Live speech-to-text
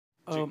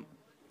Um,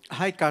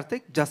 Hi,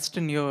 Kartik.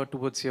 Justin here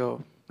towards your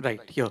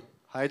right here.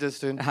 Hi,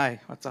 Justin. Hi,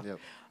 what's up? Yep.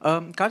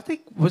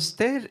 Kartik, was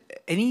there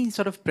any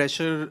sort of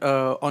pressure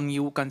on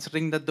you,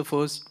 considering that the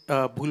first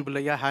Bhool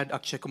Bhulaiyaa had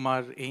Akshay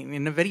Kumar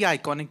in a very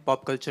iconic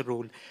pop culture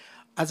role?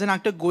 As an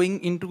actor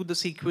going into the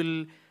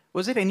sequel,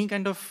 was there any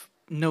kind of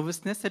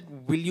nervousness that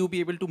will you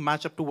be able to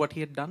match up to what he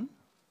had done?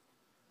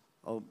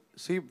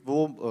 See,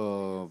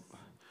 वो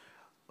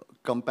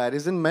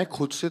comparison मैं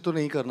खुद से तो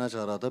नहीं करना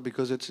चाह रहा था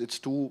because it's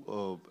too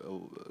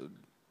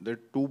they're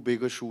too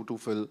big a shoe to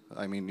fill.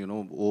 I mean, you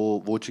know,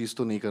 वो चीज़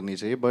तो नहीं करनी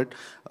चाहिए. But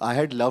I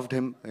had loved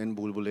him in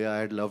Bhool Bhulaiyaa. I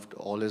had loved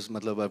all his.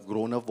 मतलब I've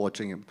grown up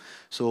watching him.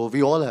 So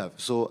we all have.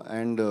 So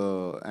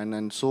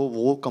and so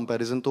वो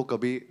comparison तो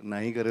कभी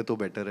नहीं करे तो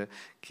better है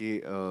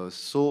कि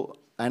so.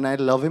 And I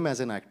love him as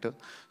an actor.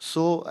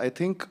 So I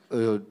think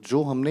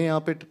जो हमने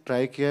यहाँ पे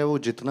try किया है वो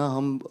जितना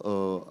हम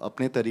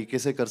अपने तरीके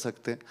से कर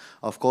सकते हैं.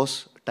 Of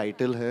course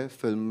टाइटल है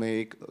फिल्म में,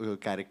 एक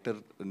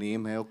कैरेक्टर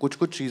नेम है और कुछ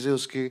कुछ चीज़ें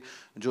उसकी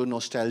जो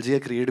नॉस्टैल्जिया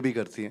क्रिएट भी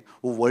करती हैं,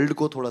 वो वर्ल्ड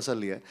को थोड़ा सा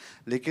लिया है.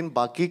 लेकिन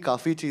बाकी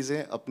काफ़ी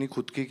चीज़ें अपनी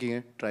खुद की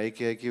हैं. ट्राई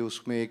किया है कि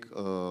उसमें एक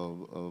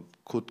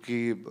खुद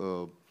की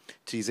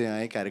चीज़ें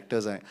आए,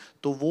 कैरेक्टर्स आए.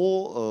 तो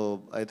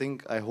वो I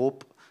think I hope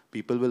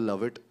people will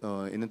love it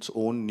in its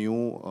own new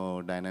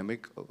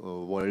dynamic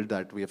world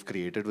that we have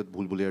created with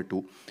Bhool Bhulaiyaa 2.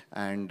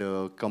 And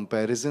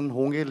comparison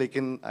होंगे,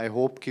 लेकिन I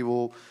hope कि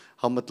वो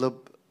हम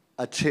मतलब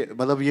अच्छे,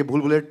 मतलब ये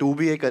Bhool Bhulaiyaa 2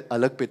 भी एक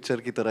अलग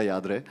पिक्चर की तरह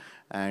याद रहे.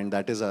 And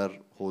that is our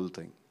whole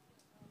thing.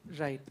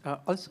 Right.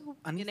 Also,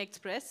 Indian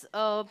Express.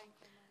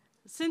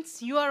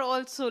 Since you are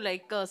also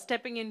like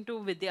stepping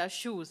into Vidya's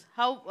shoes,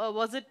 how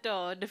was it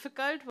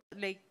difficult?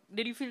 Like,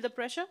 did you feel the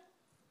pressure?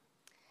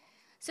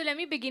 So let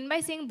me begin by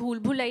saying Bhool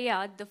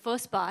Bhulaiyaa, the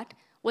first part,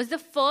 was the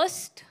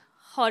first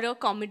horror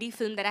comedy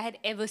film that I had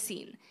ever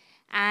seen.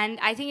 And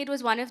I think it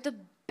was one of the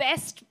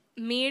best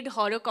made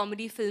horror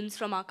comedy films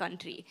from our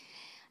country.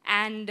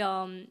 And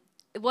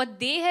what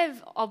they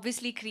have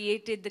obviously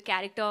created, the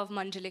character of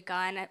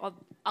Manjalika and of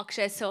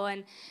Akshay sir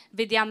and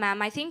Vidya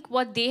ma'am, I think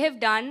what they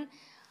have done,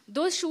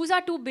 those shoes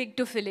are too big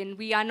to fill in.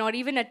 We are not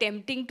even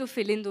attempting to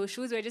fill in those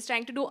shoes. We're just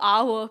trying to do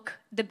our work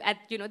at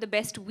the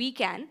best we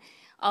can.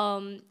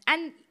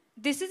 And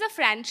this is a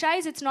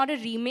franchise, it's not a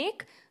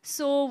remake.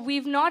 So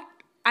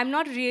I'm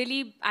not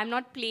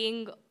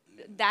playing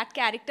that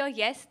character.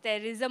 Yes,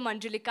 there is a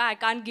Manjalika. I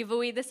can't give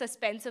away the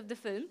suspense of the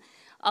film.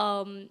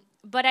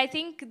 But I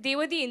think they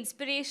were the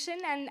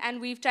inspiration, and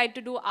we've tried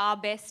to do our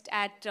best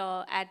at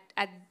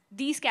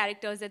these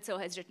characters that Sir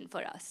has written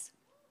for us.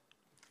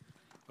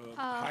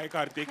 Hi,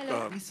 Kartik.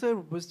 sir,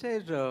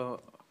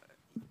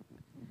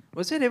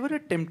 was there ever a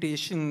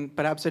temptation,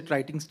 perhaps at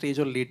writing stage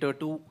or later,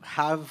 to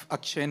have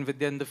Akshay and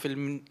Vidya in the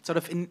film, sort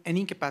of in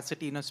any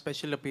capacity, in a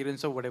special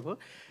appearance or whatever?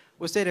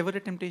 Was there ever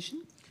a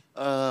temptation?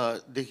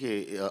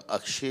 देखिए,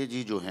 अक्षय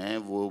जी जो हैं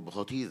वो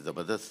बहुत ही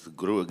ज़बरदस्त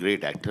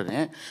great actor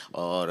हैं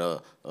और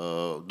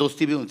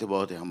दोस्ती भी उनसे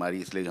बहुत है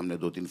हमारी, इसलिए हमने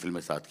 2-3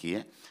 फिल्में साथ की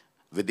हैं.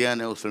 विद्या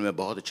ने उस फिल्म में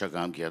बहुत अच्छा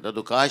काम किया था,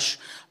 तो काश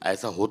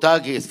ऐसा होता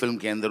कि इस फिल्म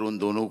के अंदर उन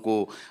दोनों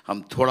को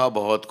हम थोड़ा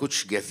बहुत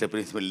कुछ गेस्ट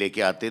अपीयरेंस में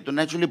लेके आते तो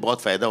नेचुरली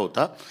बहुत फ़ायदा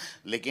होता.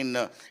 लेकिन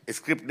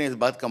स्क्रिप्ट ने इस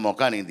बात का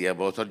मौका नहीं दिया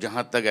बहुत, और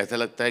जहाँ तक ऐसा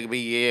लगता है कि भाई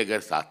ये अगर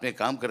साथ में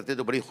काम करते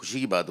तो बड़ी खुशी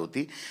की बात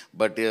होती.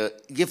 बट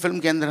ये फिल्म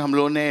के अंदर हम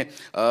लोगों ने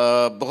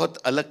बहुत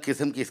अलग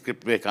किस्म की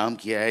स्क्रिप्ट पे काम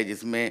किया है,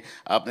 जिसमें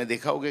आपने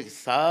देखा होगा कि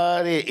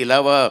सारे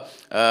अलावा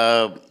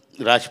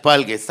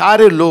राजपाल के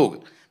सारे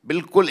लोग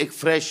बिल्कुल एक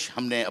फ्रेश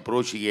हमने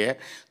अप्रोच किया है.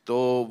 तो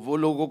वो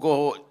लोगों को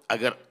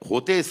अगर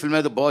होते इस फिल्म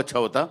में तो बहुत अच्छा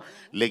होता,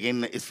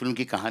 लेकिन इस फिल्म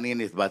की कहानी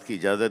ने इस बात की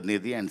इजाज़त नहीं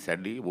दी एंड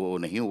सैडली वो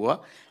नहीं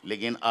हुआ.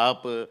 लेकिन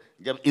आप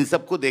जब इन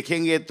सबको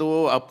देखेंगे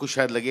तो आपको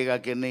शायद लगेगा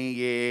कि नहीं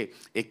ये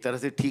एक तरह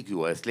से ठीक ही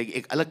हुआ, इसलिए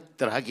एक अलग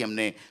तरह की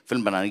हमने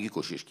फिल्म बनाने की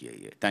कोशिश की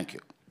है. Thank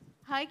you.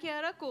 Hi,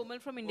 Kiara. Komal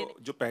from India.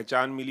 जो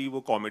पहचान मिली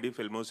वो कॉमेडी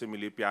फिल्मों से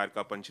मिली. प्यार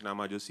का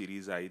पंचनामा जो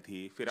सीरीज आई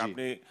थी, फिर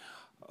आपने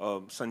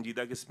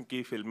संजीदा किस्म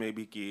की फिल्में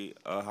भी की.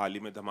 हाल ही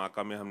में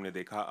धमाका में हमने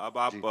देखा. अब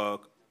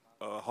आप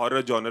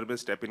हॉरर जॉनर में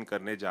स्टेप इन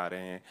करने जा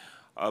रहे हैं.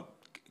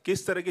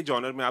 किस तरह के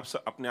जॉनर में आप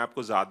अपने आप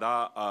को ज़्यादा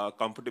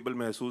कंफर्टेबल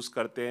महसूस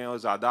करते हैं और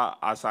ज़्यादा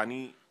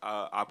आसानी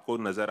आपको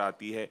नज़र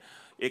आती है?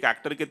 एक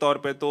एक्टर के तौर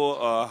पे तो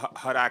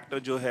हर एक्टर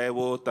जो है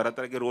वो तरह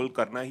तरह के रोल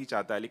करना ही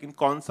चाहता है, लेकिन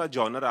कौन सा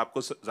जॉनर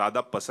आपको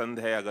ज़्यादा पसंद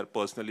है अगर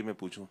पर्सनली मैं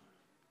पूछूं?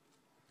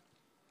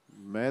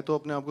 मैं तो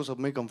अपने आप को सब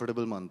में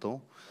कंफर्टेबल मानता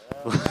हूँ.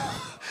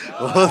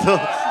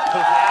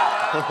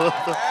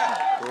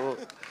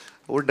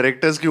 वो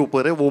डायरेक्टर्स के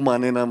ऊपर है, वो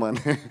माने ना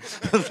माने.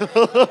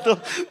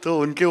 तो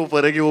उनके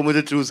ऊपर है कि वो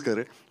मुझे चूज़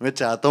करे. मैं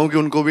चाहता हूँ कि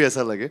उनको भी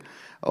ऐसा लगे.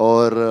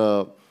 और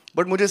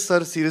बट मुझे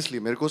सर सीरियसली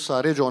मेरे को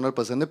सारे जॉनर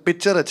पसंद है.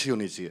 पिक्चर अच्छी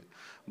होनी चाहिए,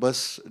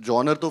 बस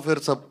जॉनर तो फिर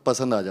सब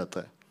पसंद आ जाता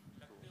है.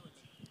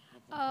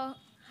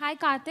 Hi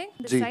Kartik,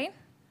 this side.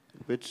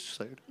 Which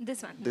side?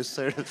 This one. This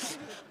side.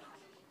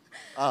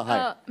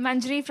 Hi.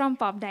 Manjari from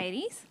Pop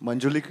Diaries.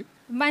 Manjuli.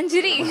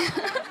 Manjari.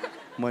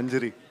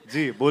 मंजरी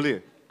जी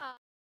बोलिए.